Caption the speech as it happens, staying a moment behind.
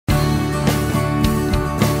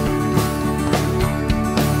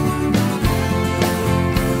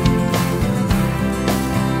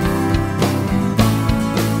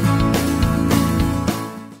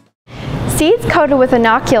Seeds coated with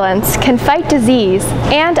inoculants can fight disease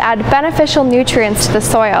and add beneficial nutrients to the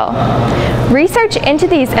soil. Research into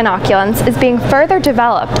these inoculants is being further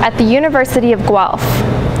developed at the University of Guelph.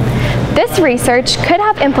 This research could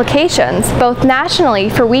have implications both nationally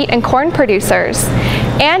for wheat and corn producers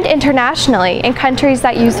and internationally in countries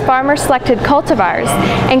that use farmer-selected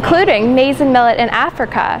cultivars, including maize and millet in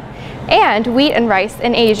Africa and wheat and rice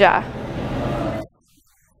in Asia.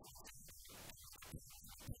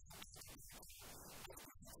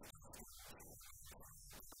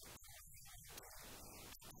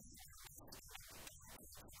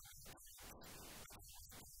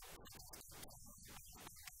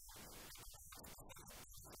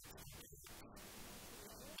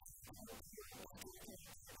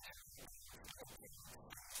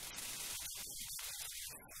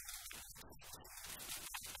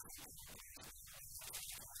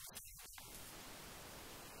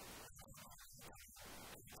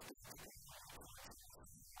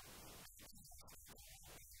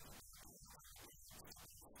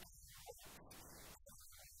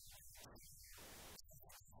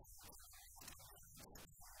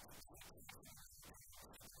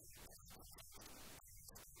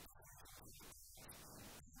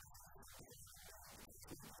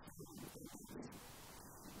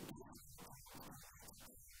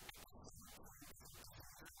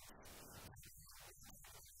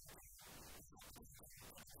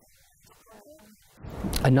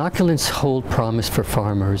 Inoculants hold promise for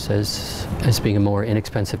farmers as being a more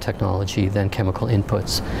inexpensive technology than chemical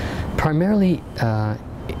inputs, primarily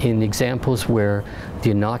in examples where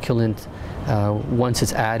the inoculant, once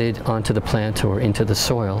it's added onto the plant or into the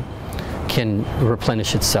soil, can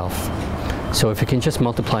replenish itself. So if it can just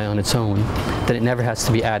multiply on its own, then it never has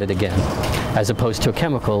to be added again, as opposed to a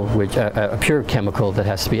chemical, a pure chemical that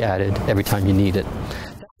has to be added every time you need it.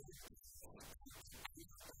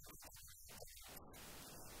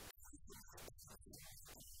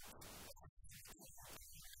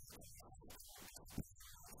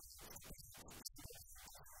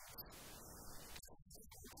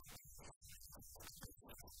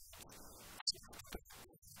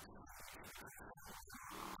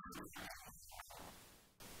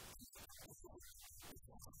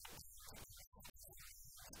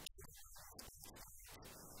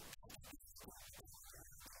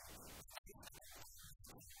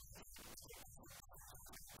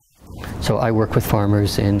 So I work with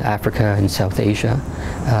farmers in Africa and South Asia,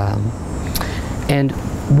 and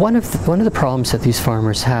one of the problems that these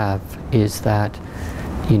farmers have is that,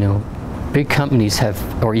 you know, big companies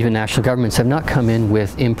have, or even national governments have not come in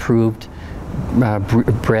with improved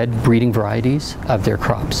breeding varieties of their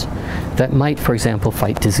crops that might, for example,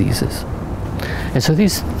 fight diseases. And so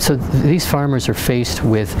these farmers are faced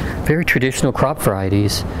with very traditional crop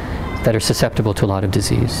varieties that are susceptible to a lot of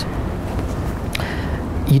disease.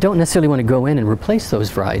 You don't necessarily want to go in and replace those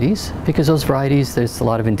varieties, because those varieties, there's a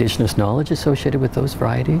lot of indigenous knowledge associated with those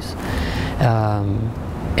varieties,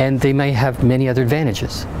 and they may have many other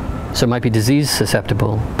advantages. So it might be disease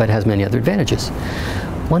susceptible, but it has many other advantages.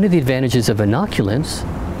 One of the advantages of inoculants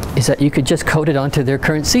is that you could just coat it onto their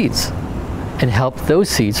current seeds and help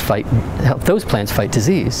those plants fight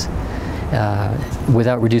disease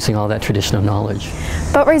without reducing all that traditional knowledge.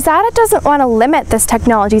 But Rosada doesn't want to limit this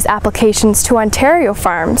technology's applications to Ontario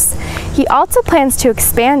farms. He also plans to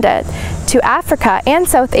expand it to Africa and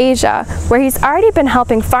South Asia, where he's already been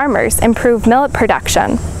helping farmers improve millet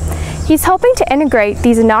production. He's hoping to integrate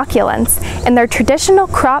these inoculants in their traditional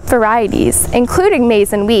crop varieties, including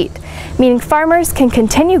maize and wheat, meaning farmers can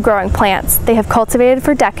continue growing plants they have cultivated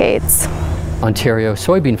for decades. Ontario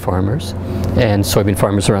soybean farmers and soybean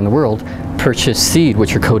farmers around the world purchase seed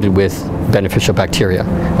which are coated with beneficial bacteria,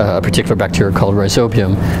 a particular bacteria called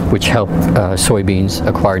rhizobium, which help soybeans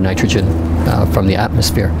acquire nitrogen from the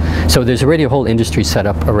atmosphere. So there's already a whole industry set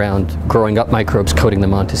up around growing up microbes, coating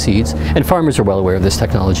them onto seeds, and farmers are well aware of this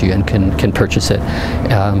technology and can purchase it.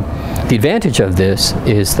 The advantage of this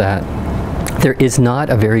is that there's not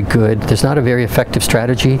a very effective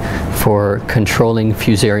strategy for controlling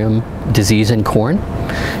fusarium disease in corn.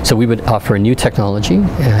 So we would offer a new technology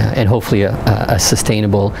and hopefully a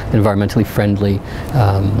sustainable, environmentally friendly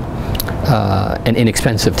and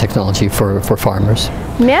inexpensive technology for farmers.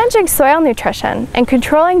 Managing soil nutrition and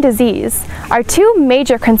controlling disease are two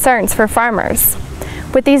major concerns for farmers.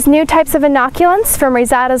 With these new types of inoculants from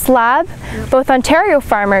Rosada's lab, both Ontario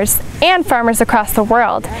farmers and farmers across the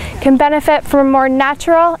world can benefit from a more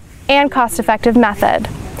natural and cost-effective method.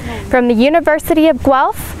 From the University of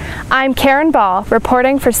Guelph, I'm Karen Ball,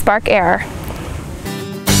 reporting for Spark Air.